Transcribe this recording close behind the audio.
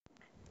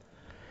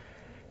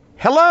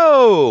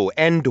Hello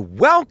and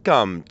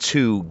welcome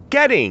to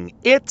Getting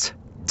It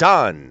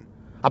Done,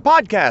 a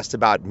podcast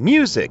about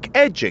music,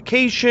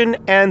 education,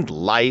 and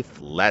life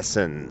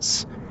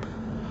lessons.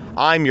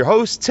 I'm your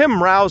host,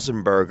 Tim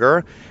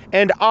Rausenberger,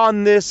 and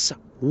on this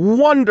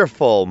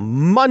wonderful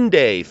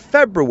Monday,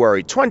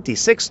 February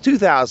 26,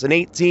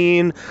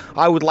 2018,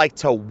 I would like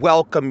to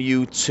welcome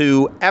you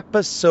to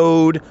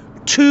episode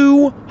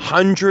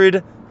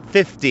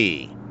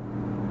 250.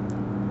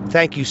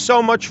 Thank you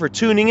so much for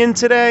tuning in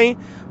today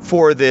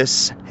for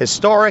this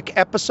historic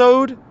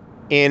episode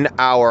in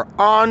our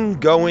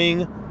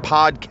ongoing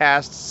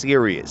podcast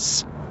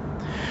series.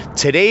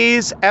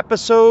 Today's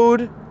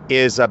episode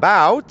is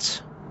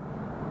about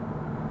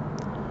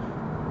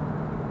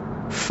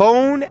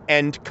phone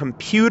and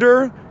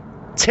computer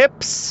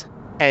tips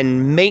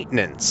and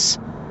maintenance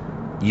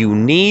you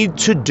need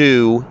to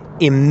do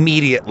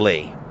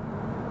immediately.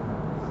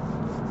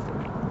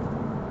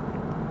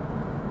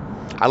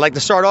 I'd like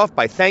to start off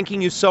by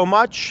thanking you so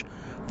much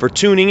for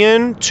tuning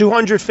in.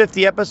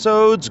 250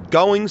 episodes,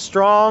 going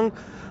strong,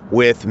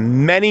 with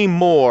many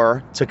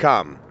more to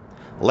come.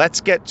 Let's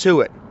get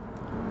to it.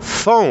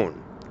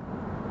 Phone,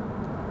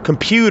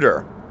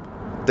 computer,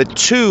 the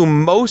two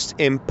most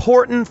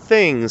important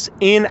things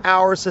in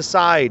our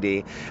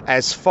society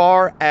as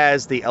far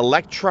as the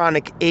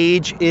electronic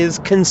age is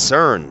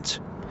concerned.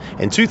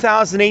 In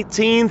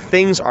 2018,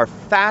 things are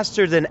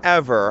faster than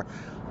ever.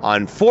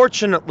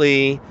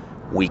 Unfortunately,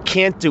 we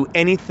can't do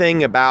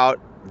anything about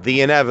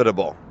the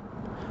inevitable.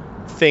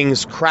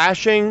 Things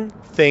crashing,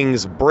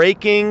 things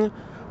breaking,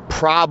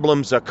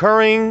 problems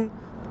occurring.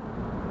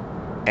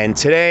 And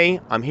today,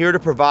 I'm here to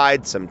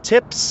provide some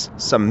tips,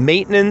 some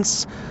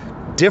maintenance,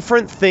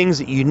 different things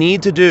that you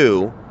need to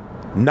do,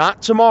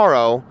 not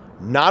tomorrow,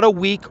 not a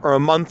week or a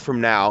month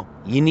from now.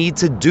 You need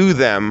to do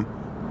them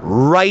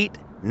right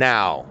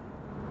now.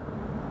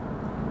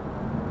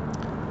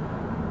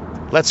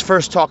 Let's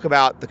first talk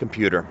about the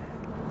computer.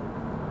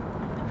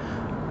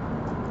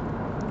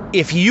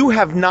 If you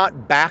have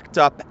not backed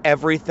up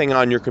everything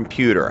on your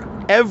computer,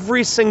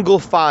 every single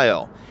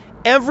file,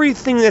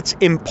 everything that's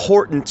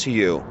important to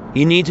you,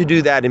 you need to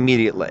do that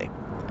immediately.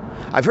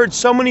 I've heard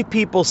so many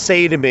people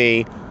say to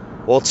me,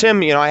 well,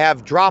 Tim, I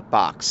have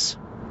Dropbox.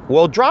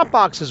 Well,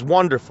 Dropbox is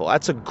wonderful.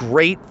 That's a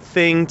great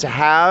thing to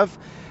have.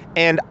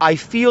 And I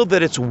feel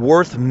that it's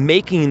worth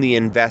making the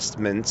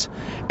investment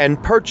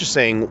and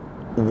purchasing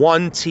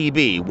 1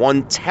 TB,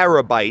 1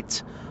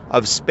 terabyte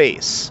of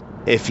space.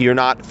 If you're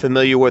not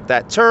familiar with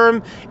that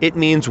term, it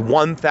means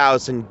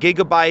 1,000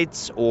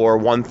 gigabytes or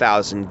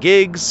 1,000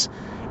 gigs,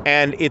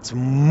 and it's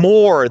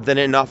more than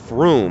enough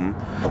room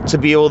to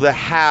be able to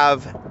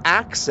have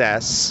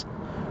access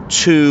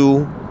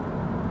to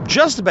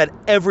just about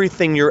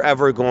everything you're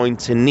ever going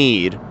to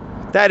need.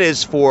 That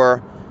is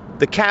for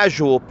the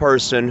casual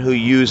person who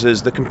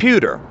uses the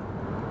computer.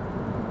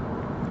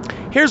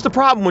 Here's the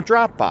problem with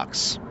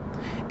Dropbox.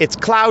 It's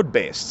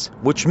cloud-based,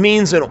 which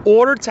means in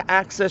order to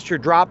access your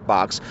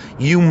Dropbox,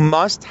 you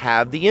must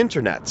have the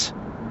internet.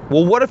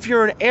 Well, what if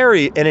you're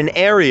in an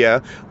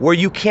area where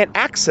you can't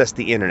access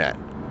the internet,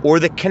 or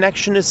the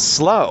connection is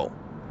slow,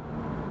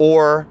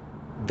 or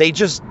they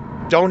just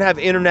don't have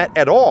internet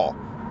at all,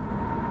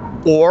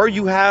 or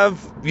you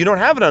don't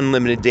have an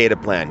unlimited data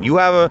plan. You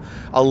have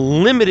a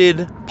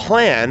limited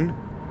plan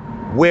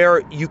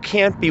where you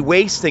can't be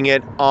wasting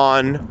it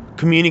on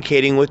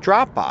communicating with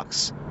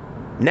Dropbox.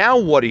 Now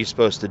what are you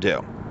supposed to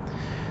do?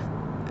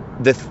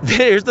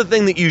 Here's the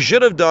thing that you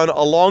should have done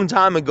a long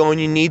time ago and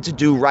you need to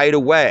do right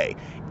away.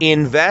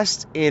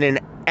 Invest in an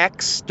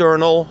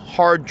external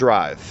hard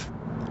drive.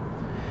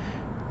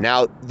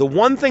 Now, the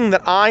one thing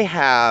that I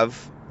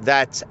have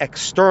that's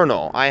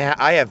external,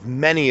 I have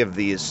many of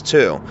these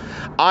too.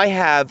 I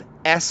have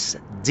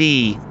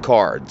SD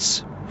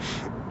cards.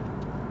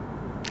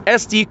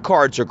 SD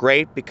cards are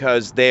great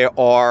because they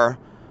are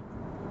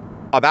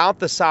about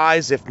the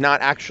size, if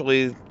not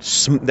actually,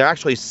 they're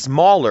actually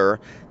smaller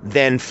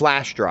than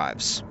flash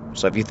drives.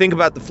 So if you think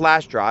about the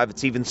flash drive,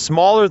 it's even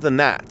smaller than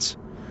that.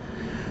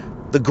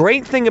 The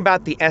great thing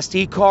about the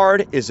SD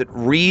card is it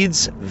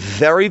reads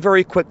very,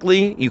 very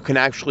quickly. You can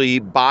actually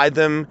buy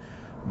them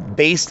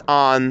based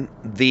on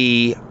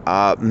the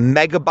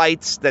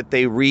megabytes that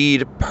they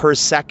read per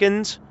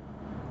second,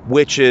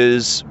 which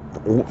is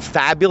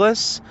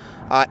fabulous.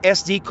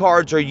 SD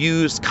cards are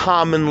used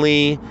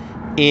commonly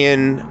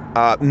in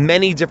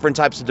many different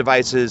types of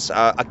devices.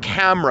 A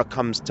camera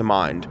comes to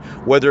mind,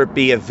 whether it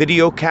be a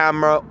video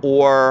camera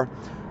or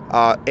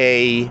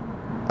a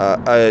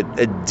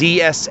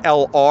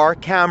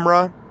DSLR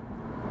camera,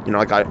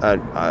 like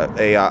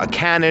a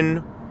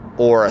Canon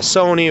or a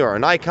Sony or a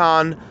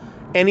Nikon.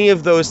 Any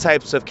of those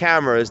types of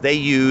cameras, they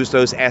use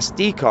those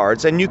SD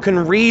cards, and you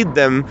can read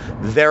them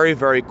very,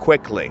 very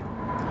quickly.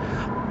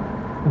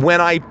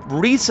 When I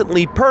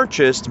recently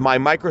purchased my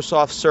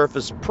Microsoft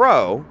Surface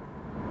Pro,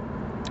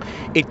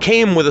 it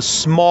came with a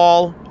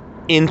small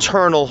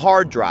internal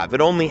hard drive.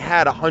 It only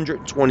had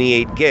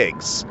 128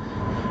 gigs.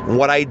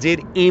 What I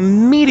did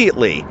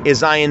immediately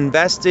is I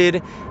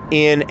invested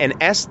in an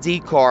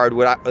SD card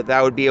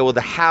that would be able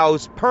to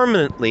house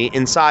permanently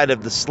inside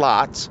of the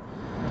slots.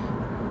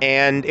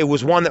 And it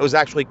was one that was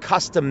actually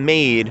custom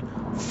made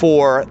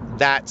for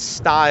that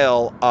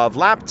style of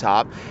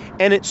laptop,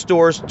 and it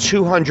stores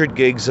 200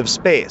 gigs of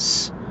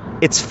space.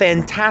 It's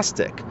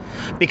fantastic,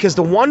 because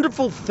the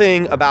wonderful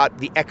thing about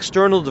the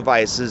external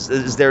devices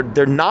is they're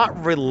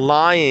not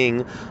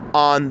relying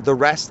on the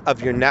rest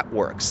of your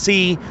network.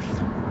 See,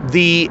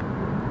 the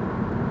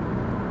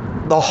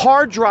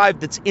hard drive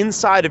that's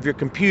inside of your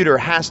computer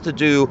has to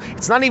do,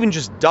 it's not even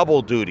just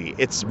double duty,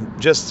 it's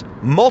just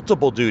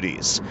multiple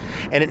duties.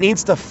 And it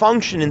needs to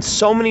function in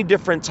so many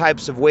different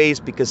types of ways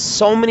because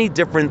so many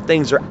different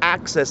things are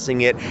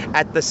accessing it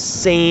at the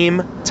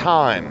same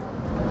time.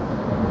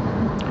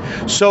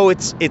 So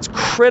it's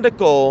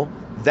critical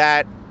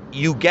that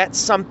you get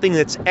something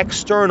that's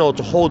external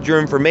to hold your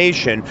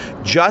information,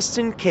 just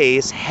in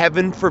case,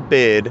 heaven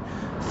forbid,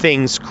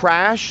 things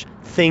crash,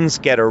 things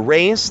get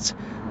erased.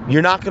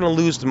 You're not going to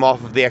lose them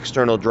off of the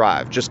external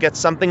drive. Just get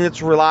something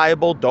that's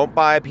reliable. Don't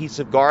buy a piece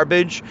of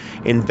garbage.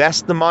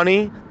 Invest the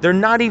money. They're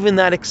not even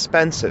that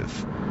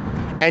expensive.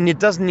 And it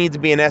doesn't need to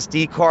be an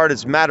SD card.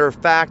 As a matter of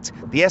fact,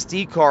 the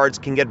SD cards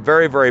can get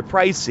very, very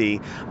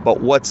pricey.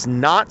 But what's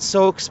not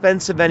so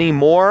expensive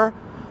anymore,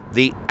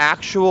 the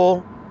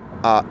actual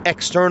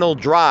external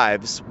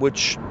drives,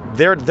 which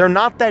they're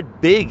not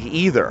that big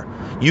either.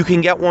 You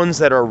can get ones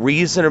that are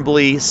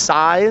reasonably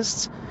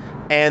sized,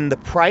 and the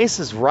price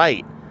is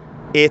right.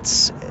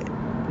 It's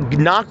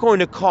not going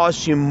to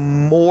cost you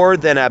more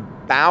than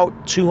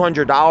about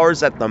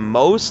 $200 at the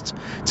most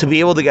to be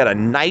able to get a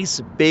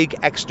nice big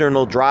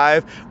external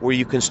drive where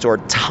you can store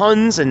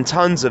tons and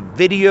tons of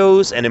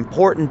videos and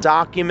important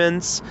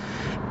documents.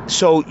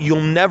 So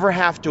you'll never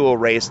have to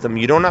erase them.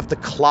 You don't have to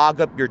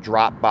clog up your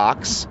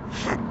Dropbox.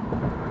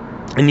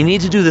 And you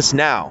need to do this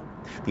now.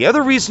 The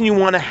other reason you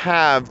want to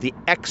have the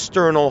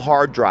external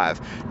hard drive,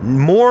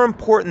 more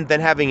important than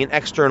having an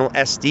external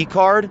SD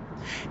card,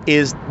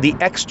 is the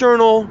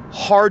external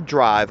hard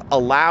drive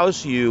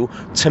allows you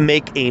to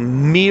make a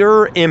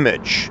mirror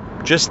image.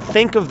 Just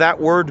think of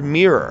that word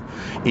mirror.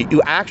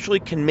 You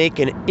actually can make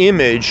an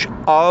image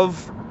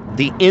of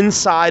the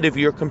inside of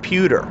your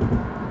computer,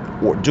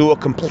 or do a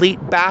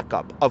complete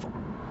backup of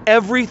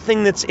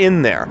everything that's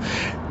in there.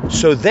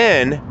 So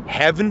then,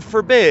 heaven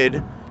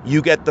forbid,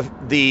 you get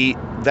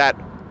that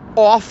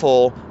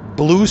awful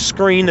blue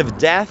screen of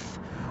death,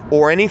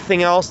 or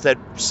anything else that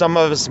some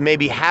of us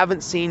maybe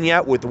haven't seen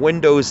yet with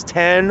Windows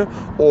 10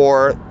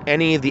 or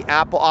any of the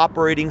Apple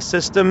operating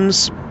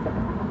systems.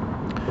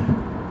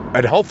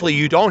 And hopefully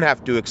you don't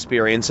have to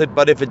experience it,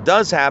 but if it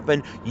does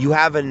happen, you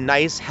have a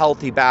nice,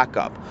 healthy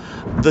backup.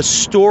 The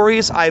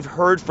stories I've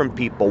heard from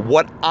people,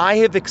 what I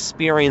have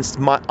experienced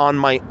on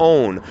my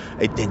own,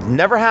 it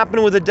never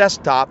happened with a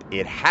desktop,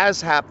 it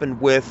has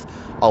happened with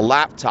a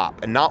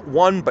laptop. And not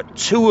one, but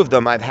two of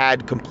them I've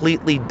had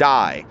completely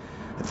die.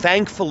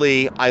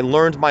 Thankfully, I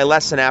learned my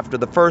lesson after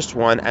the first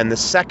one, and the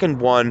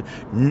second one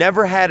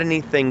never had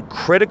anything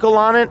critical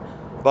on it,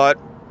 but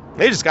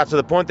they just got to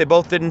the point they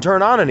both didn't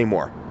turn on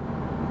anymore.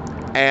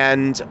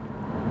 And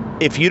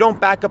if you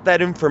don't back up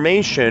that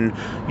information,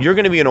 you're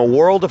going to be in a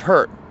world of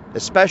hurt,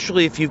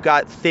 especially if you've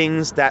got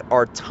things that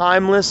are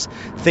timeless,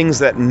 things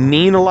that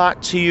mean a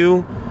lot to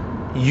you.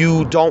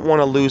 You don't want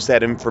to lose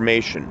that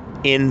information.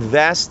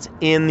 Invest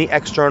in the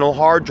external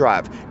hard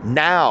drive.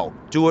 Now,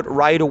 do it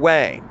right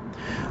away.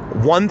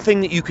 One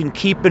thing that you can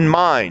keep in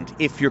mind,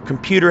 if your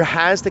computer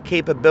has the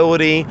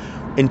capability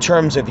in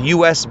terms of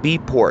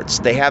USB ports,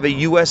 they have a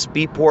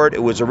USB port.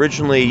 It was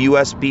originally a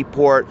USB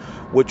port,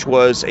 which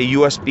was a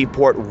USB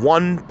port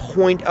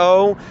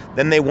 1.0.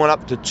 Then they went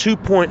up to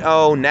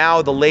 2.0.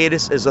 Now the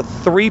latest is a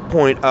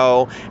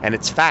 3.0, and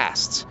it's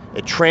fast.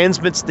 It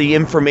transmits the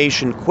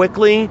information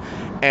quickly,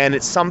 and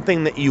it's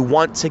something that you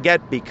want to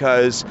get,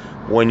 because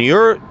when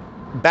you're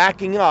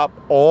backing up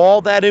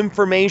all that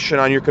information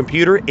on your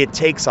computer, it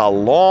takes a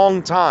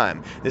long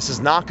time. This is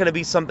not going to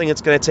be something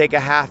that's going to take a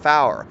half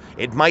hour.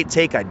 It might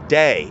take a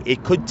day.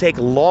 It could take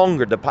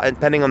longer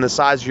depending on the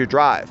size of your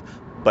drive,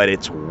 but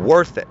it's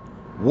worth it.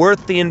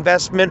 Worth the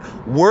investment,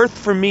 worth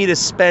for me to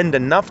spend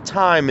enough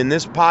time in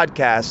this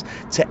podcast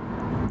to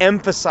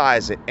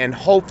emphasize it and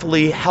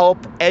hopefully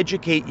help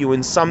educate you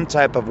in some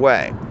type of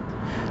way.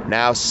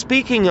 Now,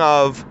 speaking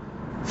of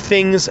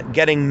things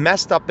getting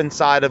messed up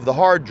inside of the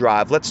hard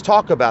drive, let's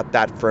talk about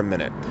that for a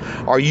minute.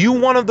 Are you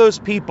one of those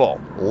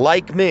people,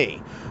 like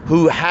me,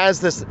 who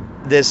has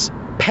this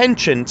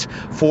penchant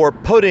for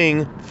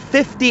putting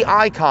 50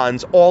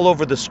 icons all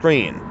over the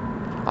screen?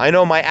 I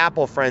know my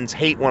Apple friends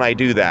hate when I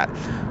do that,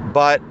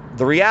 but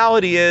the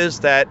reality is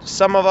that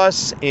some of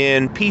us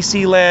in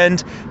PC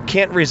land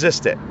can't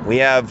resist it. We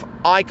have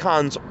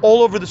icons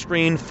all over the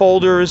screen,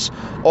 folders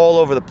all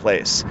over the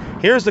place.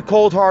 Here's the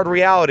cold hard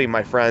reality,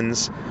 my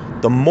friends.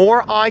 The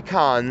more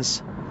icons,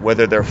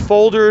 whether they're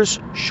folders,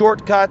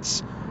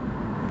 shortcuts,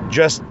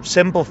 just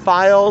simple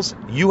files,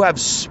 you have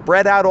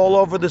spread out all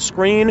over the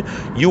screen,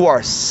 you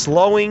are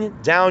slowing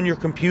down your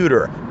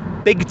computer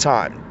big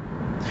time.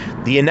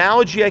 The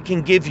analogy I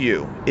can give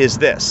you is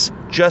this.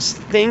 Just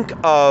think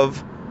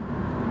of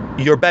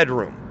your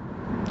bedroom,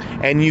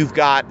 and you've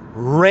got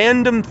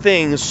random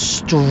things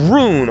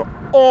strewn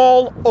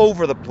all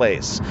over the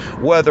place,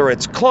 whether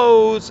it's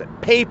clothes,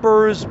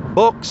 papers,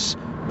 books,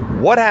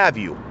 what have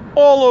you,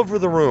 all over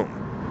the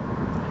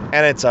room.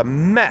 And it's a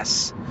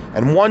mess.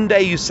 And one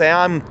day you say,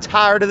 I'm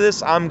tired of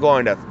this, I'm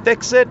going to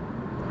fix it.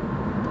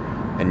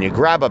 And you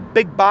grab a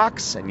big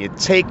box and you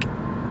take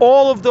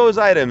all of those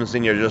items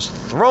and you just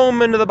throw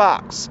them into the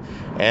box.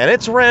 And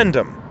it's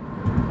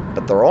random,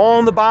 but they're all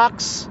in the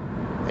box.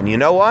 And you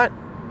know what?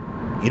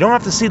 You don't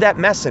have to see that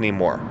mess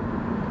anymore.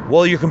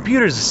 Well, your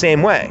computer's the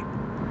same way.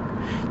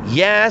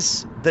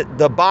 Yes,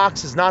 the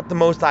box is not the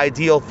most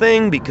ideal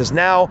thing, because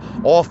now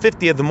all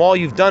 50 of them, all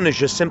you've done is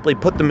just simply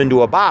put them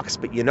into a box.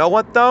 But you know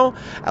what, though?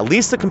 At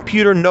least the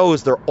computer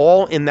knows they're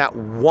all in that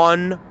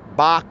one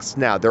box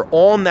now. They're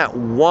all in that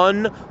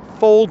one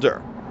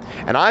folder.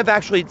 And I've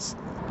actually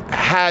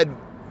had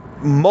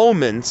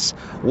moments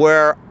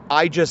where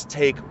I just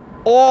take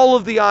all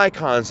of the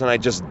icons and I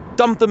just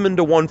dump them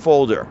into one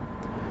folder.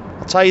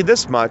 I'll tell you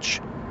this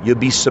much, you'll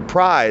be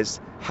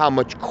surprised how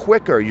much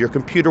quicker your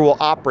computer will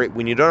operate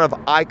when you don't have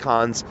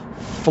icons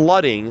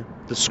flooding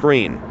the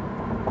screen.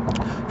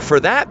 For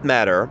that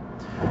matter,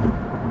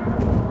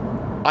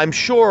 I'm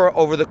sure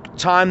over the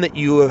time that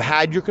you have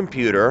had your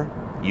computer,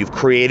 you've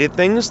created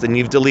things, then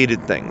you've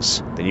deleted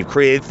things. Then you've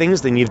created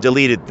things, then you've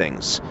deleted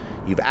things.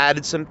 You've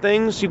added some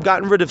things, you've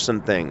gotten rid of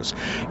some things.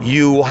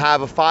 You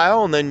have a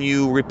file and then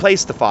you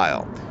replace the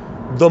file.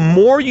 The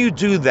more you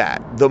do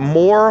that, the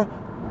more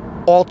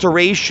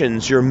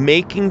alterations you're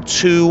making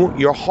to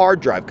your hard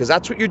drive, because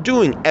that's what you're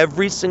doing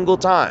every single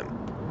time.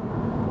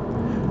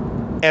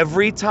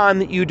 Every time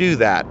that you do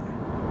that,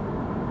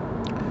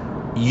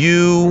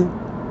 you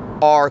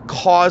are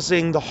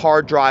causing the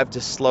hard drive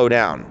to slow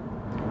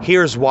down.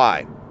 Here's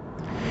why.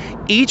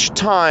 Each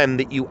time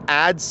that you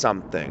add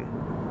something,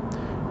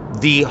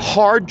 the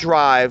hard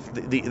drive,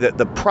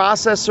 the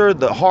processor,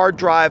 the hard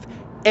drive,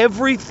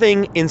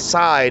 everything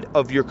inside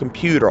of your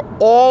computer,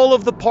 all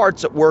of the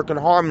parts that work in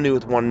harmony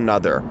with one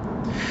another,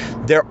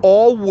 they're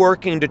all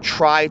working to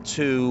try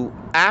to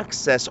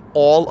access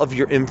all of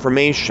your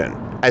information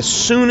as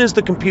soon as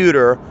the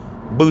computer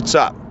boots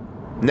up.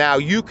 Now,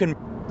 you can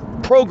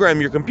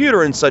program your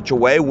computer in such a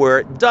way where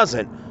it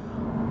doesn't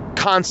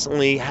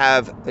constantly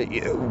have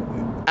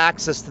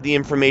access to the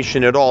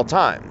information at all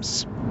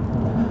times.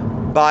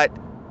 But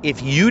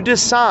if you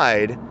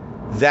decide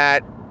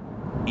that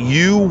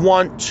you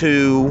want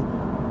to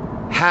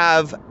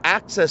have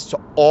access to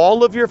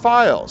all of your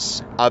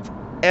files, of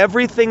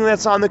everything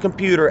that's on the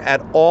computer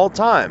at all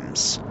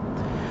times,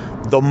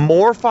 the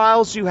more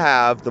files you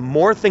have, the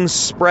more things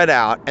spread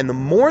out, and the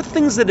more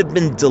things that have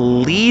been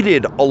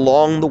deleted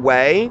along the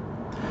way,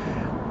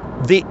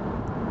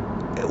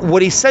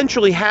 what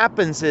essentially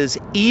happens is,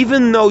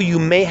 even though you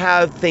may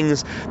have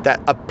things that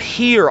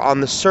appear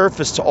on the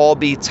surface to all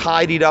be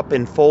tidied up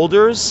in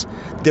folders,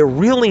 they're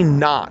really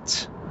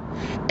not.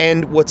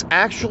 And what's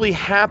actually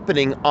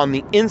happening on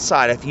the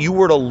inside, if you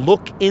were to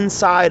look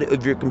inside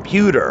of your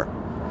computer,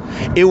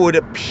 it would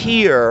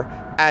appear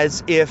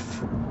as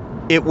if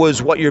it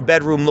was what your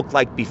bedroom looked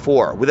like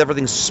before, with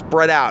everything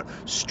spread out,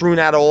 strewn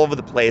out all over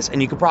the place,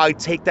 and you could probably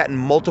take that and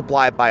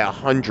multiply it by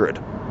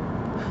 100.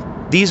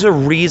 These are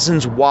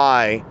reasons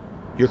why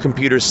your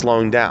computer's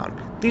slowing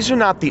down. These are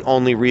not the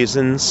only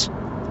reasons.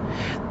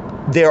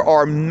 There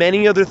are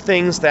many other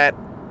things that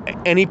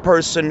any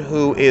person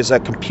who is a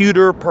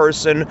computer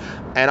person,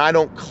 and I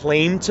don't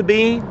claim to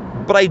be,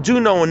 but I do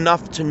know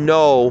enough to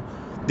know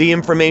the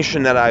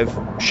information that I've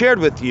shared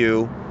with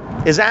you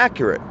is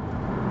accurate.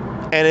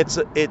 And it's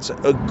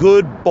a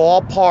good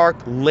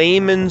ballpark,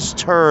 layman's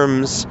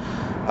terms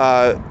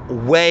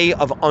way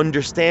of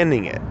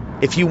understanding it.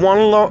 If you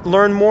want to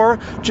learn more,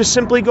 just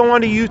simply go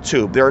onto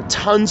YouTube. There are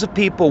tons of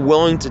people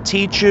willing to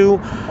teach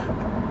you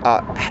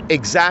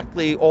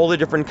exactly all the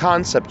different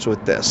concepts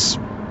with this.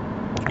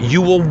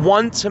 You will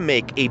want to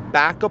make a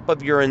backup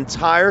of your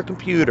entire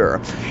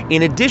computer.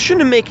 In addition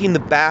to making the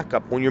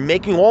backup, when you're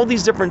making all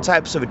these different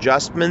types of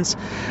adjustments,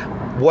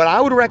 what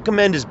I would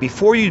recommend is,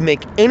 before you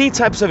make any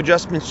types of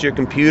adjustments to your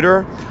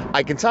computer,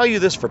 I can tell you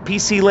this for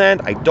PC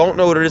land, I don't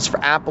know what it is for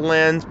Apple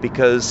land,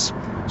 because,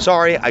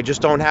 sorry, I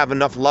just don't have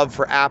enough love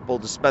for Apple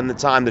to spend the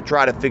time to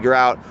try to figure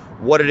out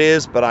what it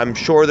is, but I'm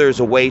sure there's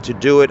a way to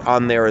do it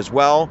on there as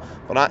well.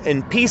 But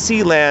in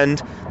PC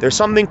land, there's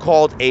something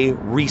called a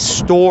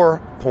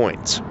restore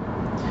point.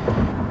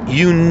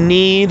 You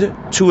need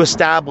to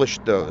establish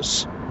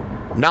those.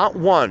 Not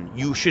one,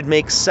 you should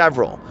make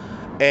several.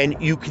 And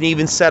you can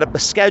even set up a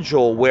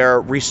schedule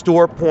where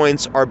restore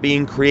points are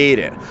being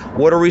created.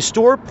 What a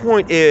restore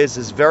point is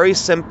very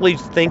simply,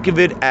 think of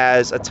it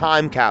as a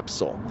time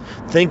capsule.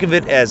 Think of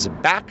it as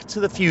Back to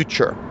the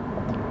Future,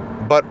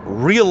 but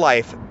real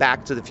life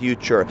Back to the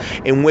Future,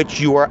 in which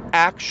you are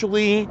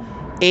actually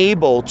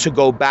able to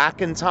go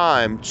back in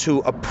time to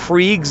a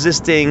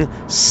pre-existing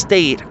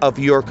state of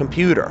your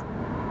computer.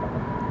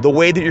 The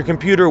way that your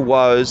computer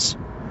was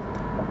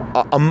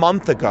a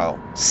month ago,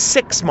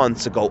 6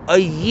 months ago, a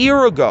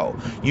year ago.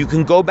 You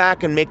can go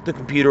back and make the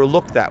computer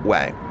look that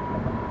way.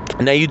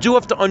 Now, you do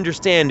have to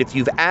understand, if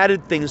you've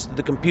added things to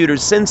the computer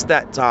since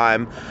that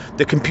time,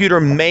 the computer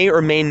may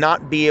or may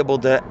not be able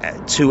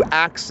to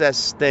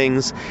access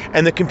things,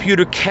 and the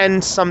computer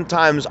can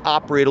sometimes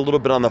operate a little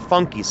bit on the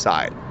funky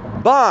side.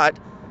 But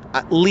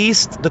at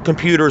least the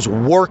computer's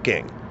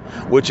working,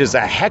 which is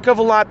a heck of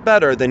a lot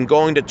better than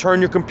going to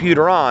turn your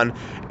computer on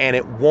and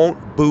it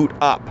won't boot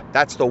up.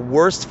 That's the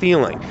worst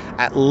feeling.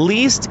 At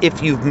least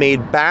if you've made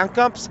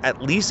backups,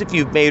 at least if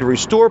you've made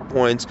restore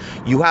points,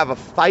 you have a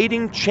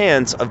fighting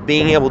chance of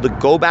being able to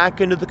go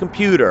back into the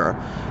computer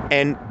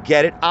and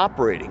get it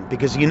operating.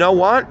 Because you know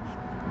what?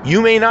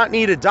 You may not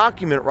need a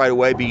document right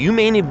away, but you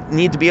may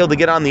need to be able to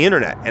get on the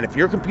internet. And if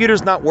your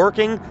computer's not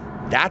working,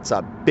 that's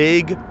a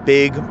big,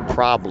 big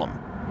problem.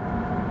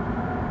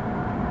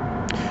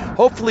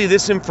 Hopefully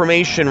this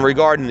information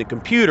regarding the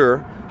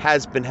computer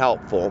has been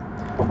helpful.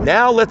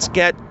 Now let's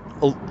get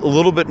a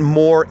little bit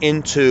more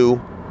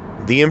into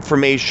the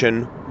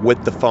information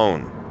with the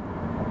phone.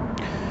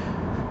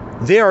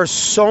 There is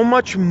so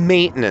much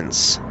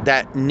maintenance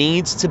that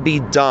needs to be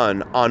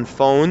done on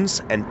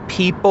phones, and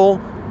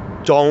people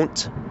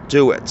don't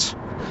do it.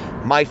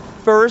 My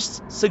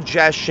first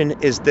suggestion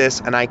is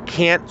this, and I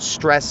can't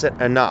stress it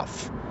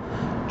enough.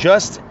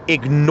 Just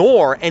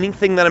ignore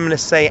anything that I'm going to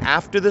say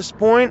after this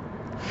point.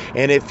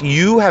 And if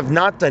you have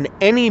not done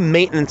any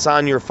maintenance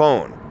on your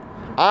phone,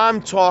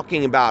 I'm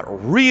talking about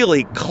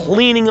really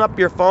cleaning up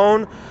your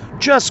phone,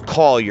 just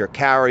call your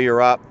carrier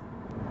up.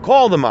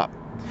 Call them up.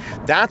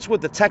 That's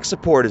what the tech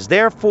support is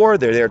there for.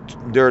 They're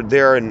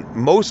there in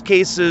most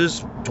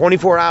cases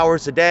 24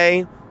 hours a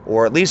day,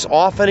 or at least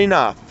often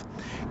enough.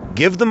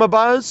 Give them a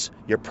buzz.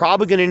 You're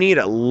probably going to need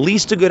at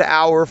least a good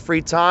hour of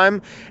free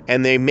time,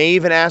 and they may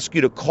even ask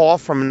you to call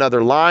from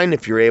another line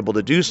if you're able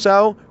to do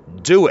so.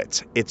 Do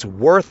it. It's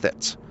worth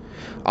it.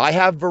 I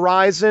have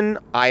Verizon.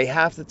 I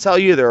have to tell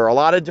you, there are a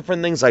lot of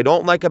different things I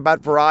don't like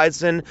about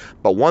Verizon,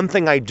 but one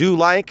thing I do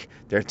like,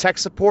 their tech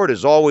support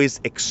is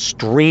always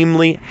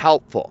extremely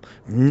helpful.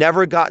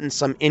 Never gotten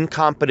some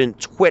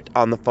incompetent twit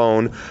on the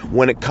phone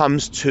when it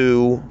comes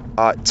to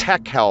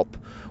tech help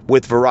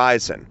with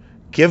Verizon.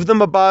 Give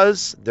them a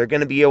buzz. They're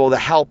going to be able to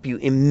help you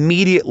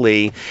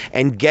immediately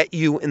and get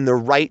you in the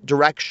right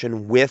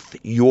direction with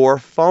your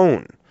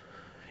phone.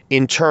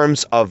 In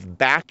terms of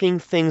backing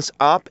things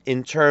up,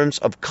 in terms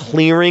of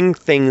clearing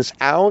things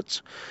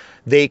out,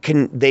 they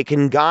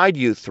can guide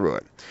you through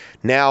it.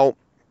 Now,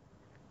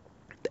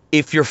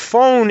 if your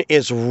phone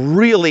is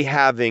really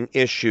having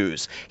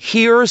issues,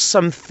 here are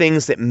some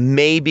things that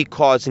may be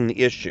causing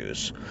the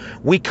issues.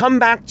 We come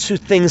back to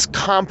things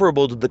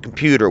comparable to the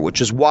computer, which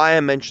is why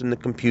I mentioned the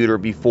computer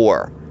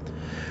before.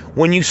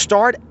 When you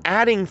start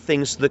adding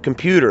things to the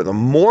computer, the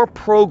more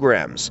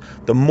programs,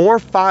 the more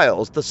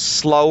files, the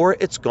slower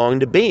it's going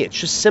to be. It's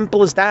just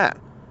simple as that.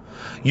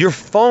 Your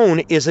phone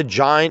is a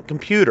giant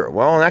computer.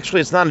 Well,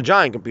 actually, it's not a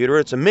giant computer.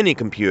 It's a mini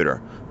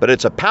computer. But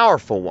it's a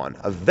powerful one,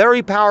 a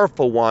very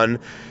powerful one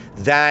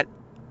that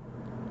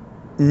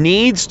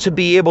needs to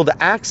be able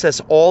to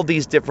access all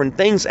these different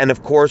things. And,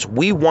 of course,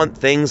 we want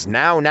things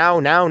now.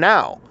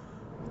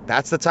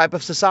 That's the type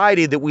of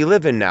society that we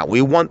live in now.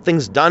 We want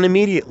things done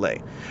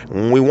immediately.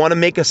 We want to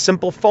make a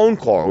simple phone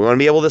call. We want to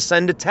be able to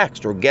send a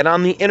text or get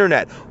on the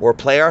internet or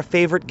play our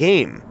favorite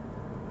game.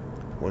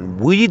 When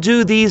we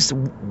do these,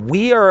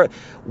 we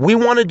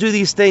want to do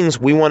these things,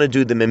 we want to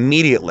do them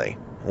immediately.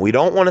 We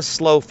don't want a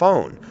slow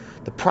phone.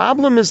 The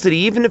problem is that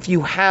even if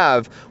you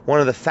have one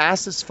of the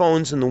fastest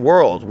phones in the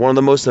world, one of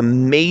the most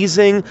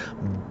amazing,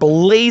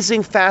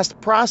 blazing fast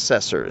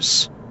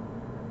processors,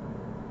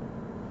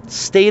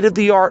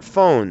 state-of-the-art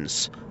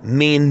phones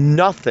mean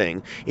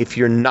nothing if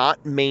you're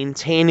not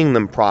maintaining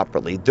them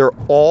properly. They're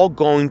all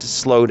going to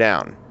slow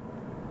down.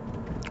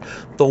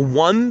 The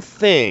one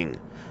thing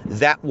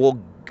that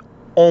will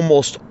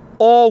almost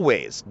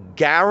always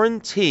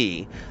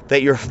guarantee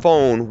that your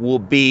phone will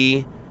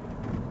be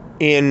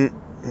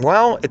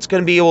it's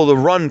going to be able to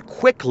run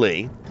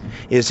quickly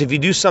is if you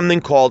do something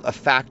called a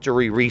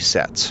factory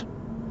reset.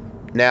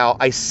 Now,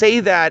 I say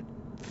that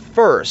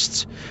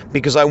first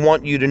because I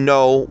want you to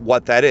know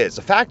what that is.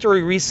 A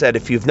factory reset,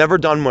 if you've never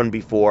done one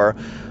before,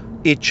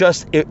 it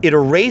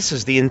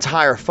erases the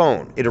entire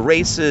phone. It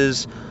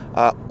erases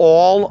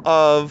all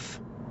of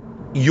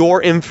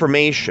your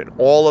information,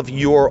 all of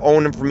your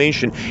own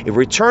information. It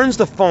returns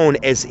the phone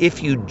as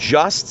if you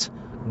just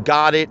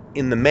got it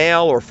in the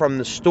mail or from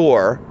the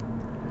store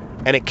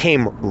and it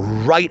came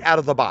right out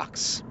of the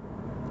box.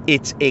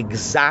 It's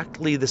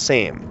exactly the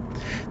same.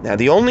 Now,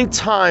 the only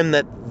time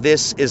that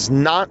this is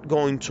not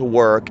going to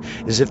work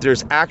is if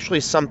there's actually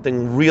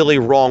something really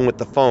wrong with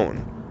the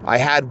phone. I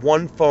had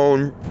one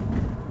phone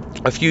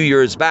a few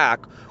years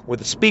back where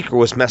the speaker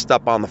was messed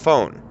up on the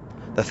phone.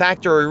 The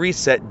factory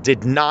reset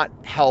did not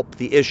help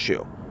the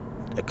issue.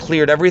 It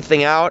cleared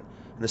everything out,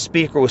 and the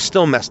speaker was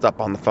still messed up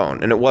on the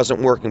phone and it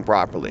wasn't working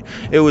properly.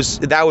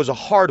 That was a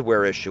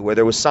hardware issue where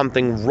there was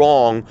something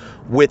wrong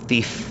with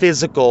the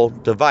physical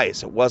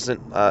device. It wasn't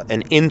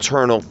an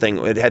internal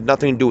thing. It had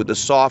nothing to do with the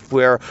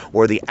software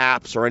or the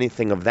apps or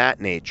anything of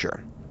that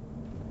nature.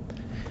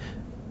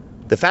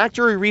 The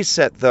factory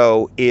reset,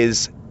 though,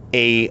 is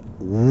a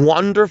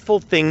wonderful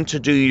thing to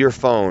do your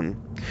phone,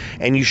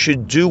 and you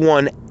should do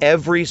one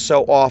every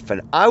so often.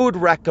 I would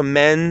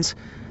recommend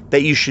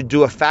that you should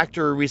do a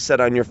factory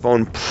reset on your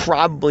phone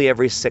probably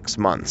every 6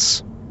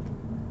 months.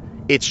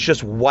 It's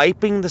just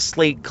wiping the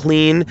slate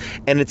clean,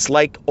 and it's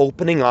like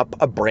opening up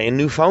a brand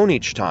new phone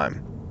each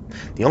time.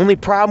 The only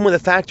problem with a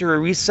factory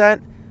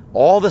reset,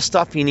 all the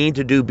stuff you need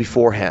to do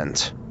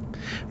beforehand,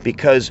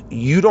 because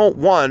you don't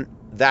want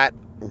that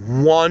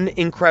one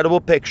incredible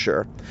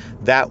picture,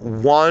 that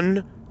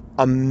one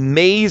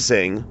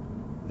amazing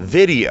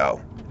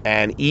video,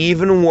 and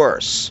even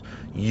worse,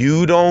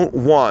 you don't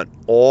want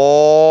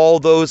all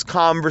those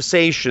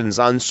conversations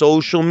on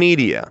social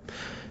media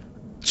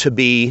to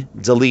be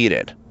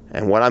deleted.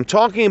 And what I'm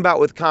talking about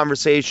with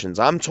conversations,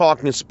 I'm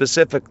talking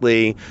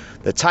specifically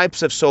the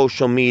types of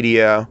social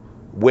media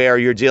where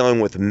you're dealing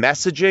with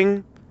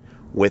messaging,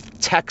 with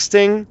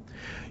texting.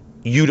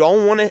 You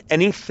don't want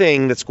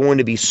anything that's going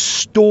to be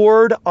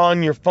stored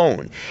on your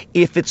phone.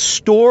 If it's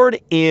stored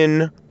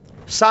in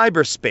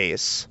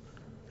cyberspace,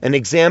 an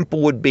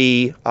example would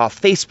be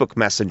Facebook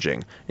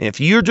messaging. And if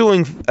you're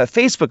doing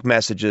Facebook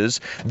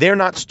messages, they're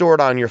not stored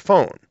on your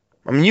phone.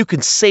 I mean, you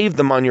can save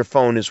them on your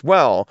phone as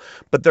well,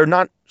 but they're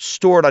not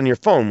stored on your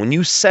phone. When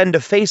you send a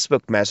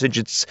Facebook message,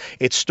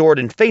 it's stored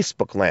in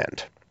Facebook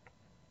land.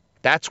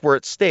 That's where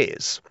it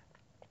stays.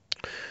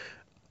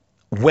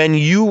 When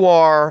you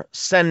are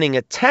sending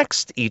a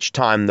text each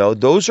time, though,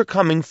 those are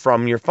coming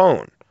from your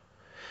phone.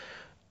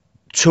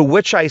 To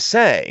which I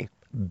say,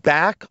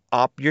 back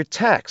up your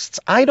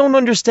texts. I don't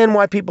understand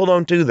why people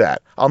don't do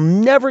that. I'll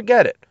never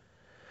get it.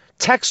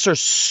 Texts are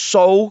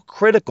so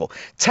critical.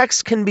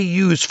 Text can be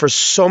used for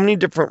so many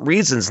different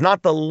reasons,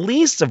 not the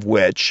least of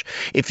which,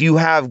 if you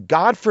have,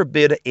 God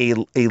forbid, a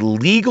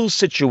legal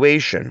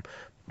situation,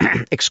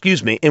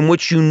 excuse me, in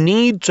which you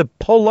need to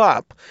pull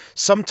up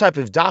some type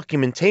of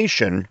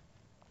documentation,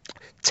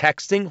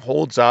 texting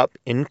holds up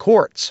in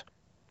courts.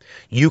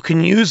 You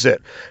can use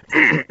it.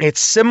 It's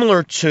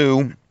similar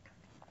to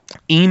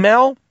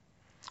email.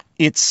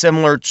 It's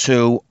similar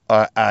to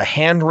a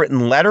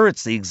handwritten letter.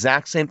 It's the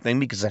exact same thing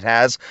because it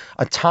has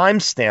a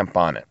timestamp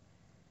on it.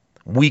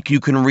 You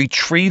can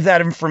retrieve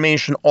that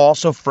information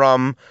also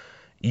from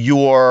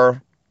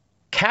your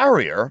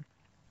carrier.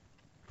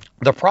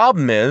 The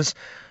problem is,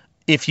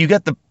 if you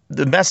get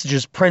the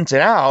messages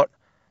printed out,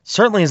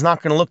 certainly is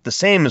not going to look the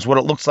same as what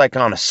it looks like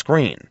on a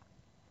screen.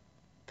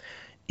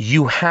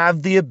 You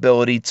have the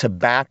ability to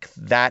back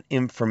that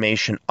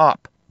information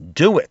up.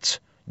 Do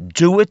it.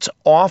 Do it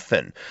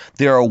often.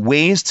 There are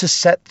ways to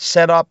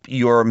set up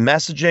your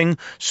messaging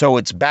so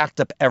it's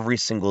backed up every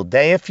single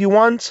day if you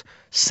want.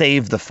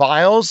 Save the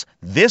files.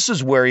 This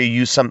is where you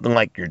use something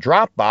like your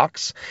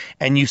Dropbox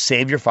and you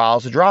save your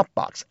files to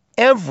Dropbox.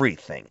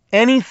 Everything,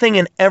 anything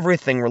and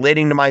everything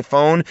relating to my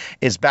phone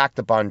is backed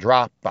up on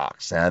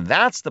Dropbox. Now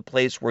that's the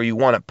place where you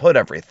want to put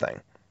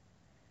everything,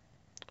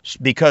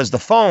 because the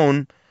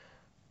phone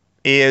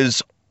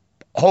is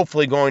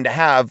hopefully going to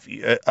have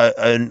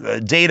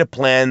a data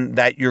plan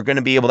that you're going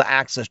to be able to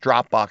access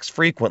Dropbox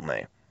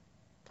frequently.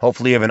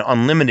 Hopefully you have an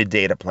unlimited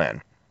data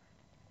plan.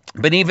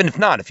 But even if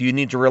not, if you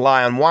need to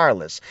rely on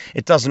wireless,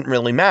 it doesn't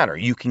really matter.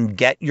 You can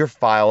get your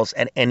files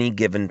at any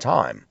given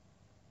time.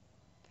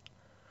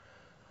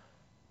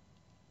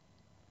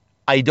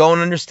 I don't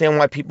understand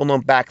why people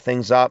don't back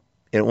things up.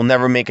 It will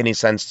never make any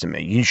sense to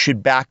me. You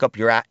should back up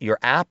your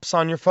apps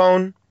on your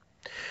phone.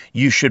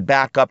 You should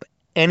back up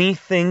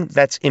anything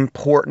that's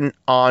important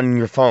on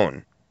your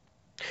phone.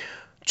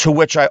 To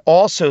which I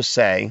also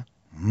say,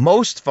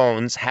 most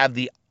phones have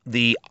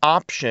the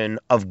option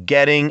of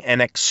getting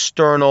an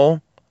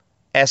external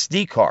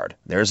SD card.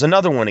 There's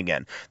another one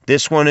again.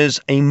 This one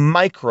is a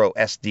micro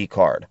SD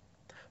card.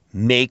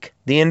 Make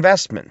the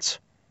investments.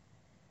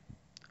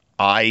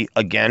 I,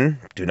 again,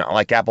 do not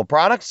like Apple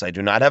products. I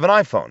do not have an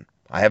iPhone.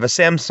 I have a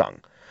Samsung.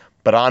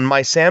 But on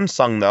my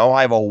Samsung, though,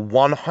 I have a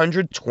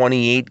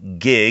 128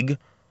 gig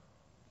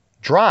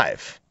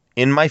drive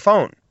in my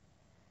phone.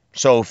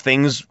 So if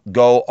things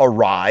go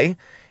awry,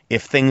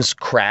 if things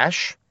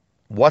crash,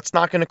 what's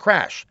not going to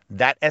crash?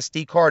 That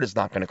SD card is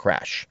not going to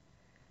crash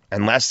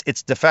unless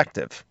it's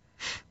defective.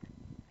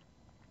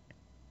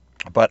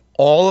 But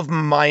all of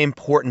my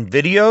important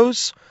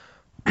videos,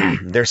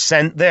 they're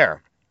sent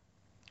there.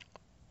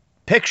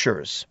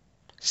 Pictures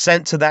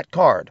sent to that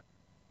card.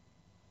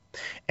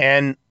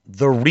 And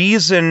the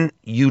reason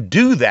you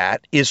do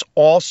that is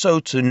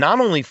also to not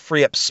only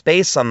free up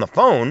space on the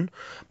phone,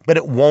 but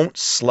it won't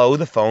slow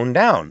the phone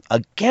down.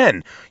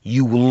 Again,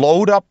 you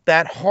load up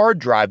that hard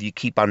drive, you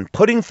keep on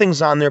putting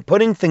things on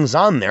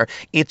there,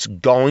 it's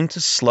going to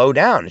slow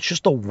down. It's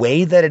just the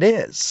way that it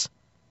is.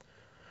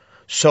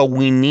 So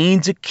we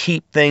need to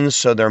keep things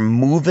so they're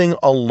moving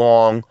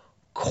along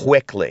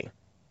quickly.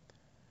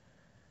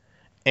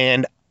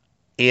 And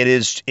it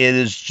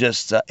is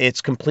just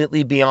it's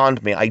completely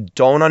beyond me. I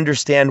don't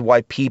understand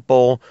why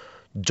people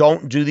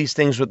don't do these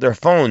things with their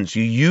phones.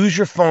 You use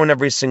your phone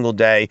every single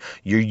day.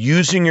 You're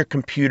using your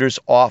computers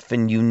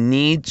often. You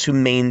need to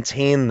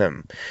maintain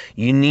them.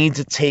 You need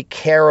to take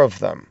care of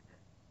them.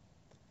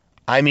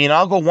 I mean,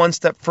 I'll go one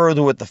step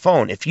further with the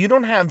phone. If you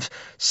don't have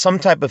some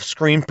type of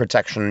screen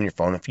protection on your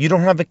phone, if you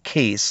don't have a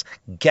case,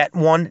 get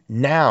one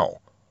now.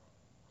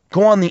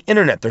 Go on the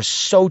internet. They're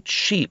so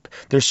cheap.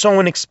 They're so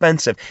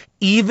inexpensive.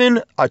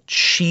 Even a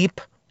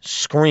cheap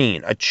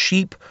screen, a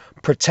cheap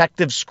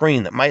protective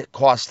screen that might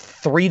cost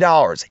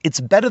 $3, it's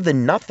better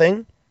than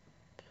nothing.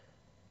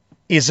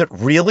 Is it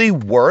really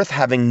worth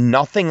having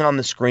nothing on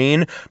the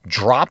screen,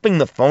 dropping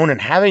the phone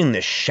and having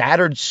this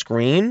shattered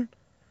screen?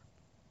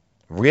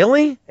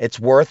 Really? It's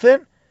worth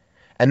it?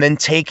 And then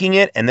taking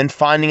it and then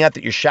finding out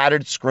that your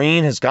shattered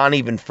screen has gone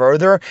even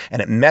further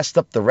and it messed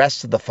up the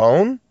rest of the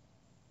phone?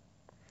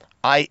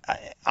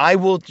 I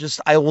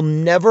will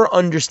never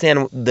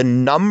understand the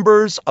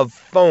numbers of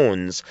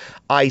phones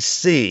I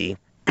see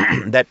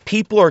that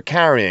people are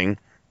carrying,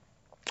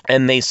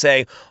 and they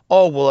say,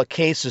 oh, well, a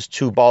case is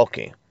too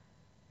bulky.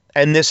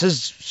 And this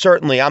is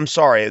certainly, I'm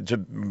sorry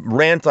to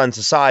rant on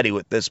society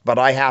with this, but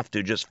I have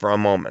to just for a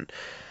moment.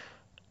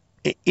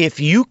 If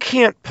you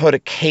can't put a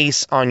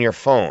case on your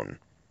phone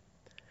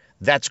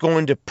that's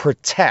going to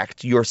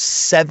protect your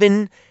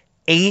 $700,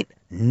 $800,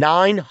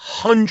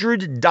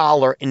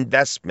 $900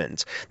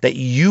 investment that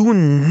you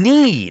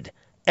need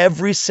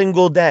every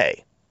single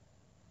day.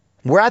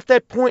 We're at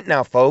that point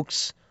now,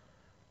 folks.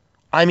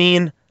 I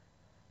mean,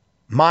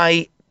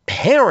 my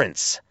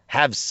parents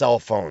have cell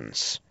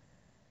phones.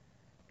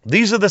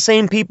 These are the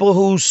same people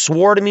who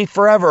swore to me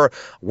forever,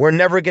 we're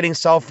never getting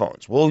cell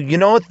phones. Well, you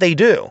know what they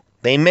do?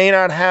 They may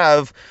not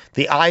have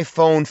the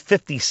iPhone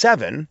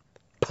 57,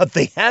 but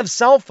they have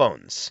cell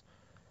phones.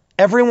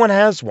 Everyone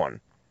has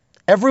one.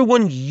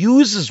 Everyone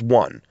uses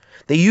one.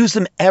 They use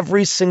them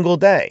every single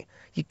day.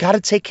 You got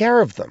to take care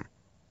of them.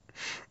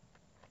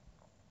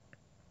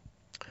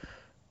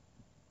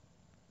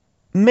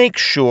 Make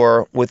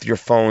sure with your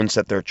phones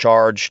that they're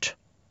charged.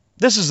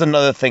 This is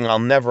another thing I'll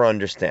never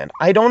understand.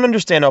 I don't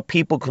understand how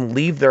people can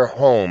leave their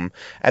home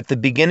at the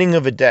beginning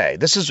of a day.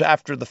 This is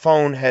after the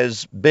phone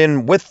has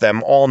been with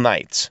them all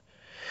night.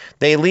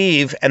 They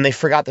leave and they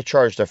forgot to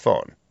charge their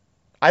phone.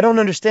 I don't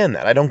understand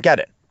that. I don't get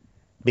it.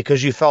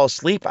 Because you fell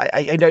asleep?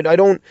 I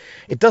don't,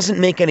 it doesn't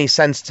make any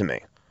sense to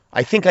me.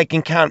 I think I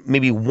can count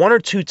maybe one or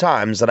two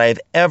times that I've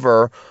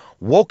ever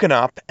woken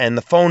up and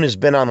the phone has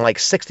been on like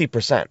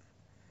 60%.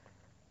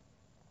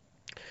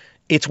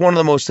 It's one of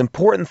the most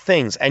important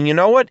things. And you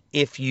know what?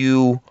 If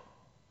you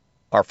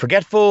are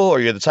forgetful or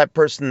you're the type of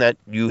person that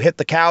you hit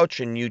the couch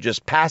and you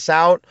just pass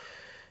out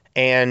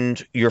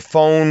and your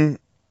phone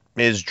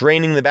is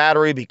draining the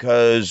battery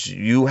because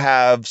you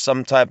have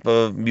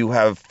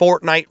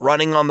Fortnite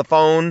running on the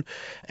phone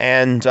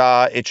and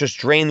it just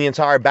drained the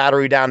entire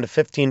battery down to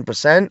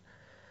 15%.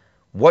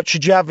 What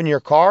should you have in your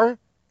car?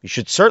 You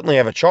should certainly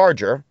have a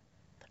charger.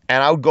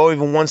 And I would go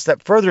even one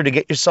step further to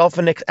get yourself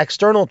an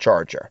external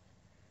charger.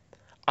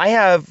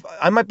 I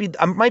might be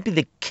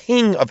the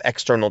king of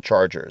external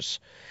chargers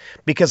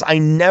because I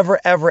never,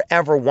 ever,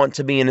 ever want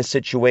to be in a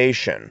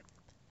situation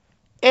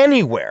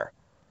anywhere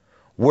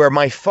where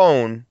my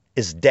phone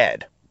is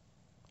dead.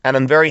 And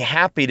I'm very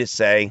happy to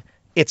say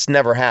it's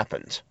never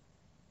happened.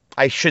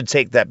 I should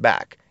take that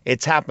back.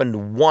 It's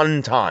happened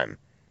one time.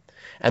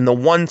 And the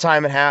one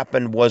time it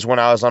happened was when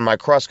I was on my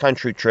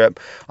cross-country trip.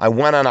 I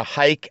went on a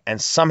hike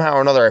and somehow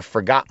or another I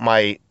forgot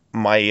my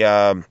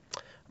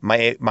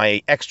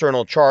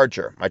external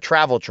charger, my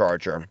travel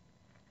charger,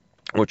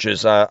 which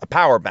is a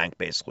power bank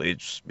basically.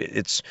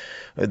 It's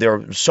there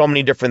are so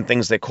many different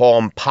things. They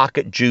call them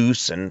Pocket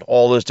Juice and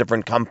all those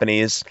different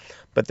companies,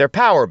 but they're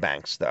power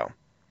banks though.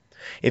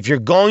 If you're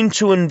going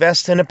to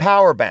invest in a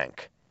power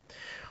bank,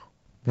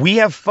 we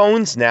have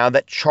phones now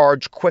that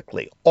charge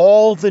quickly.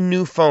 All the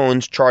new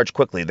phones charge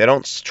quickly. They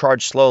don't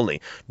charge slowly.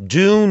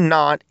 Do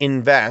not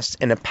invest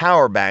in a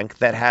power bank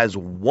that has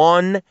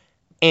 1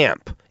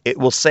 amp. It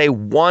will say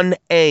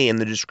 1A in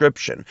the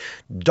description.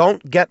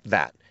 Don't get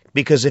that,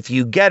 because if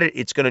you get it,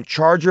 it's going to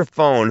charge your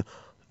phone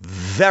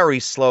very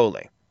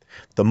slowly.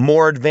 The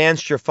more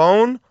advanced your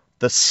phone,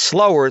 the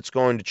slower it's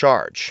going to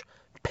charge.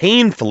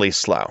 Painfully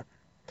slow.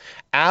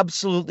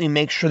 Absolutely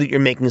make sure that you're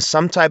making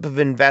some type of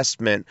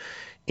investment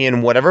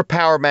in whatever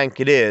power bank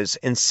it is,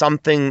 in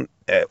something,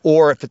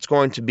 or if it's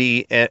going to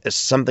be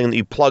something that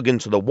you plug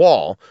into the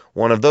wall,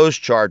 one of those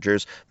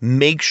chargers,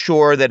 make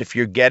sure that if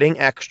you're getting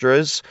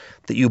extras,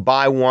 that you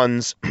buy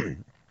ones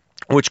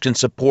which can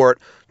support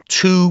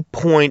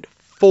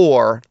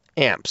 2.4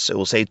 amps. It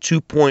will say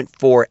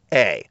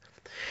 2.4A.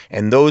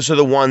 And those are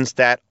the ones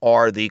that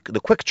are the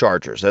quick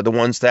chargers. They're the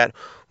ones that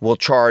will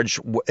charge.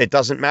 It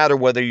doesn't matter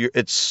whether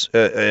it's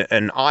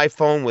an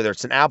iPhone, whether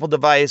it's an Apple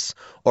device,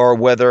 or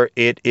whether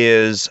it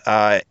is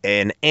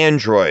an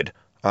Android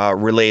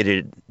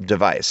related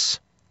device.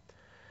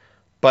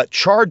 But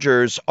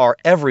chargers are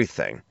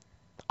everything.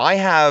 I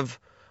have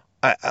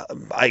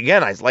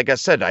Like I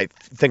said, I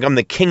think I'm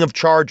the king of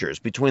chargers.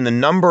 Between the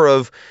number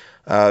of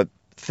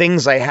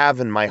things I have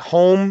in my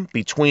home,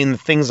 between the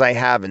things I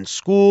have in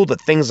school, the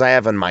things I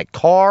have in my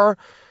car,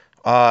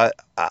 I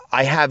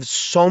have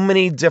so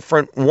many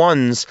different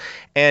ones,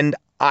 and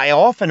I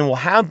often will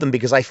have them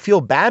because I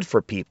feel bad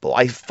for people.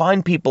 I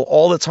find people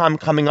all the time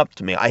coming up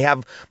to me. I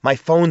have my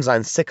phone's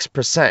on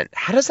 6%.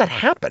 How does that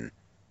happen?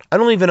 I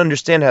don't even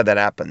understand how that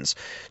happens.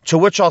 To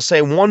which I'll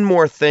say one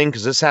more thing,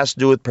 because this has to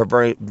do with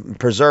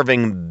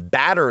preserving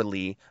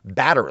battery.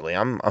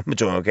 I'm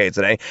doing okay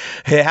today.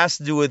 It has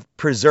to do with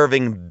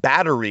preserving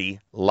battery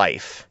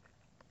life.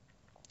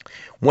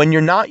 When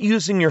you're not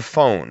using your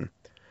phone,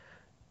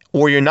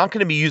 or you're not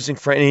going to be using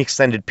for any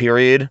extended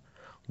period,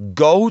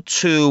 go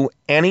to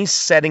any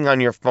setting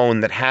on your phone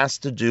that has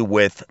to do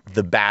with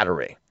the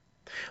battery.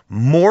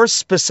 More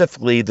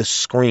specifically, the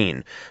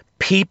screen.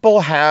 People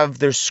have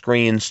their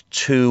screens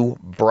too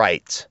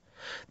bright.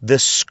 The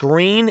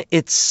screen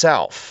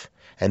itself,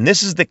 and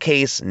this is the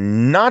case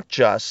not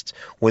just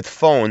with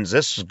phones,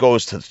 this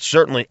goes to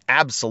certainly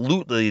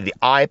absolutely the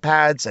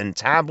iPads and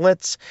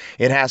tablets.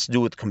 It has to do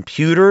with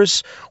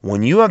computers.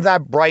 When you have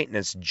that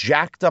brightness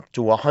jacked up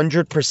to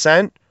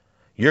 100%,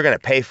 you're going to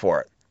pay for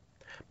it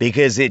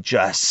because it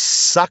just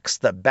sucks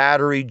the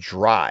battery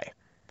dry.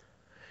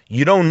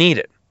 You don't need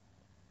it.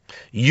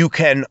 You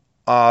can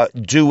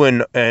do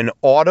an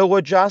auto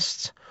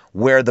adjust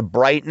where the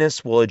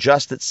brightness will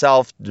adjust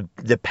itself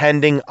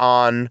depending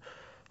on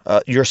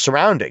your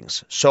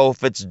surroundings. So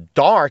if it's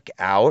dark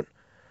out,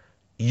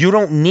 you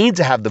don't need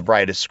to have the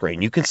brightest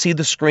screen. You can see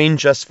the screen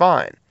just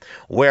fine.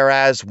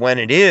 Whereas when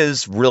it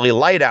is really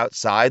light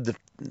outside,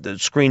 the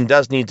screen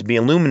does need to be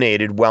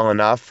illuminated well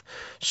enough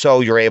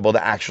so you're able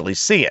to actually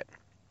see it.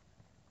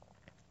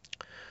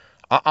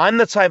 I'm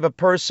the type of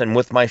person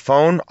with my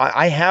phone,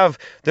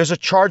 there's a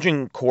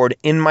charging cord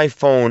in my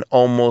phone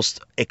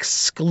almost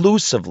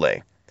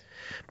exclusively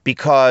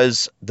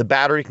because the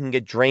battery can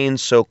get drained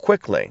so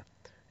quickly.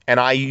 And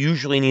I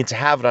usually need to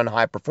have it on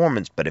high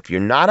performance. But if you're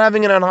not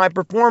having it on high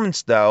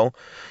performance, though,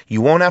 you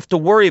won't have to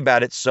worry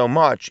about it so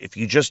much. If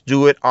you just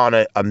do it on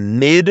a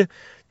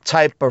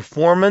mid-type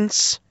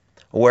performance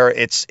where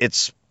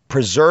it's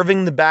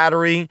preserving the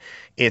battery,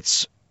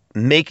 it's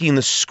making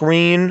the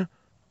screen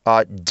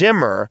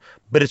dimmer,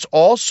 but it's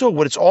also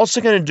what it's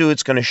also going to do,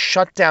 it's going to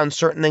shut down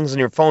certain things on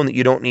your phone that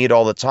you don't need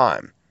all the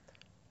time.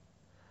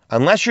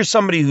 Unless you're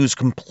somebody who's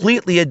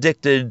completely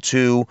addicted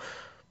to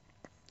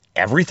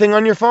everything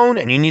on your phone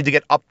and you need to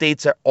get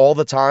updates all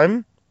the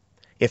time,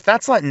 if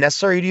that's not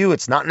necessary to you,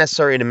 it's not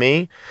necessary to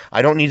me.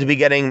 I don't need to be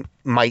getting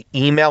my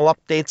email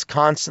updates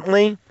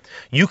constantly.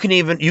 You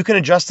can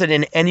adjust it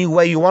in any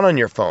way you want on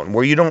your phone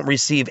where you don't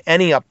receive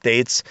any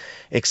updates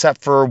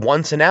except for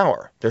once an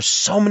hour. There's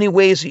so many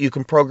ways that you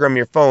can program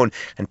your phone,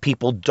 and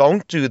people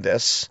don't do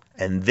this,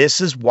 and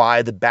this is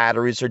why the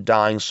batteries are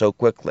dying so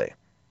quickly.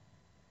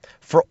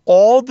 For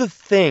all the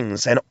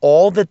things and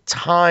all the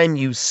time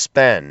you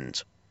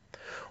spend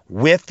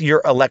with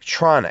your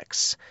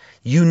electronics,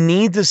 you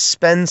need to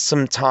spend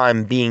some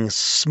time being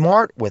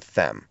smart with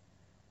them.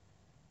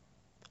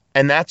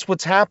 And that's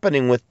what's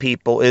happening with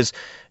people is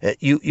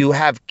you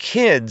have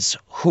kids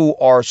who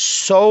are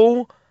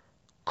so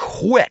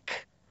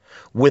quick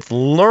with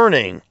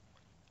learning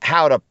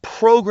how to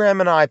program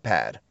an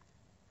iPad,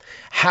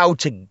 how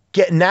to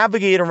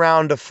navigate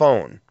around a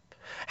phone,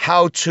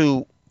 how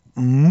to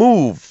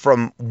move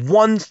from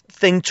one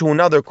thing to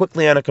another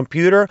quickly on a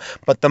computer,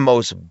 but the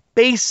most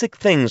basic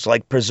things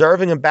like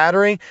preserving a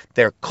battery,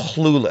 they're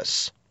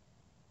clueless.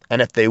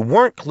 And if they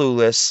weren't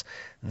clueless,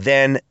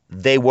 then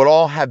they would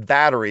all have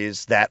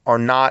batteries that are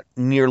not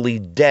nearly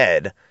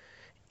dead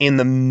in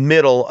the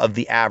middle of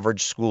the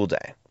average school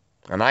day.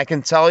 And I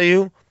can tell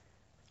you,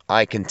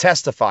 I can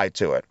testify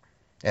to it.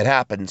 It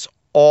happens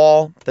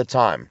all the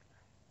time.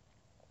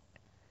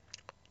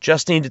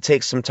 Just need to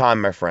take some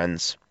time, my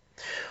friends.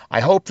 I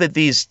hope that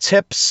these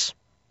tips,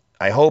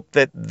 I hope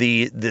that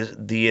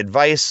the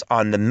advice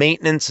on the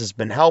maintenance has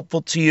been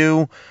helpful to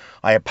you.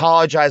 I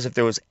apologize if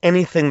there was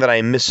anything that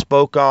I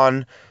misspoke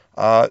on.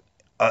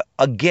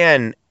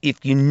 Again,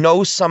 if you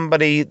know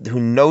somebody who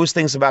knows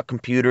things about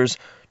computers,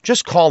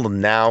 just call them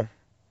now.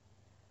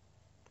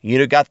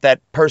 You got that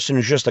person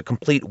who's just a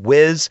complete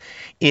whiz.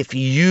 If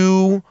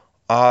you,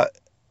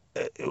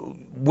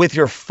 with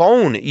your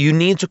phone, you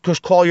need to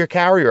just call your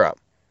carrier up.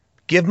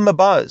 Give them a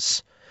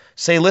buzz.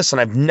 Say, listen,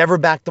 I've never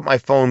backed up my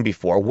phone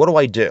before. What do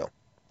I do?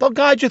 They'll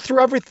guide you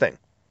through everything.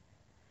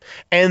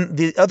 And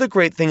the other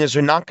great thing is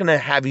they're not going to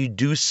have you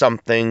do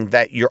something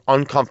that you're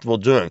uncomfortable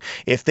doing.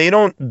 If they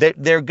don't,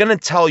 they're going to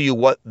tell you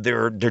what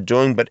they're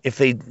doing. But if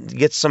they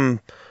get some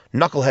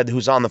knucklehead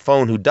who's on the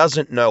phone who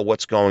doesn't know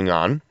what's going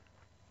on,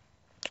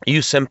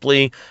 you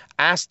simply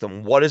ask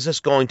them, what is this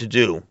going to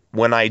do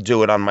when I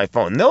do it on my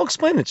phone? And they'll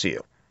explain it to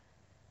you.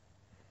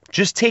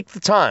 Just take the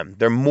time.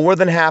 They're more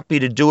than happy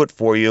to do it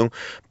for you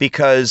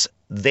because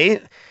they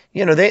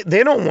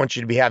don't want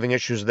you to be having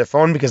issues with their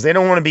phone because they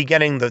don't want to be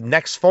getting the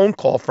next phone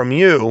call from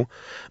you,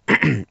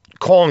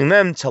 calling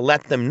them to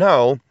let them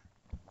know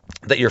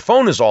that your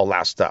phone is all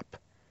loused up.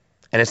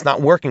 and it's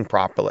not working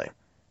properly.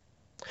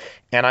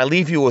 And I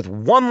leave you with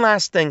one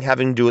last thing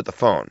having to do with the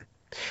phone.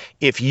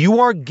 If you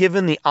are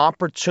given the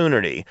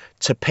opportunity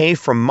to pay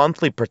for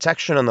monthly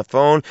protection on the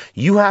phone,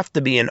 you have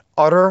to be an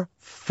utter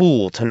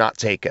fool to not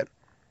take it.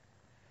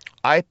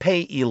 I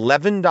pay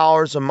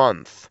 $11 a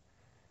month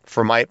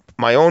for my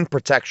own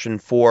protection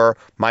for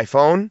my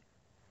phone,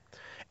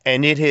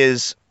 and it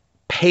has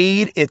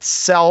paid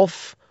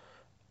itself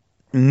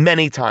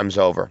many times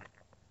over.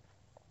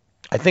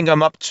 I think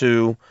I'm up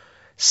to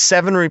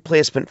 7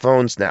 replacement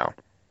phones now,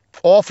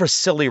 all for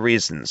silly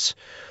reasons.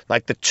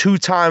 Like the 2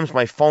 times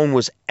my phone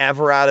was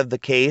ever out of the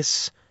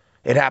case,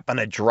 it happened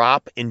to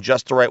drop in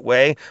just the right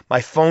way. My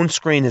phone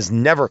screen has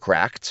never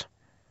cracked,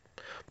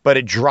 but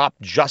it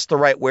dropped just the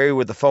right way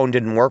where the phone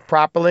didn't work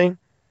properly.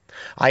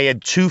 I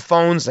had 2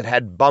 phones that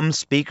had bum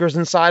speakers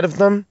inside of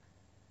them.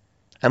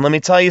 And let me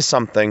tell you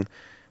something.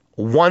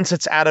 Once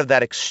it's out of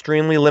that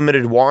extremely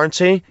limited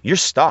warranty, you're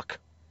stuck.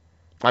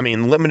 I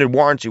mean, limited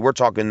warranty, we're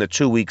talking the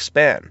 2-week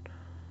span.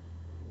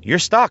 You're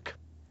stuck.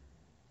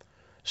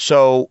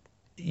 So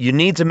you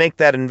need to make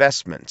that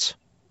investment.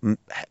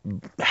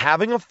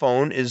 Having a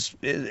phone is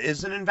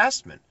an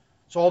investment.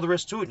 That's all there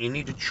is to it. You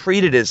need to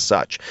treat it as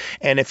such.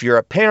 And if you're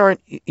a parent,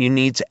 you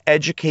need to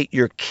educate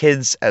your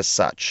kids as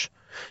such,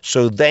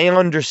 so they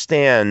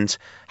understand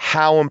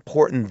how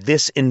important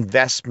this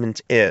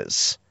investment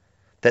is.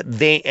 That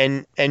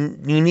and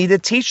you need to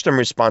teach them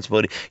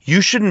responsibility. You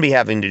shouldn't be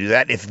having to do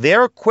that. If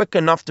they're quick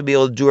enough to be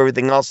able to do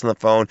everything else on the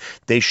phone,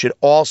 they should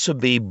also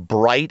be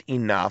bright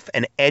enough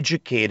and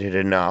educated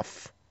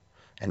enough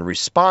and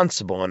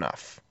responsible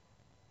enough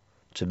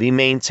to be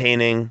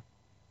maintaining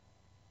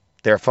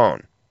their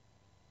phone.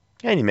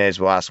 And you may as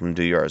well ask them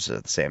to do yours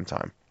at the same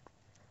time.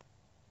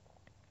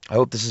 I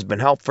hope this has been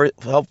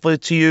helpful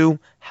to you.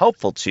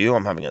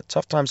 I'm having a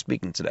tough time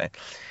speaking today.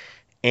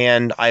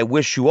 And I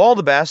wish you all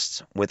the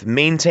best with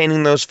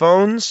maintaining those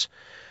phones.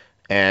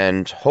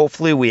 And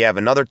hopefully we have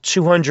another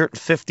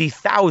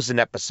 250,000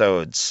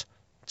 episodes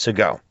to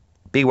go.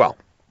 Be well.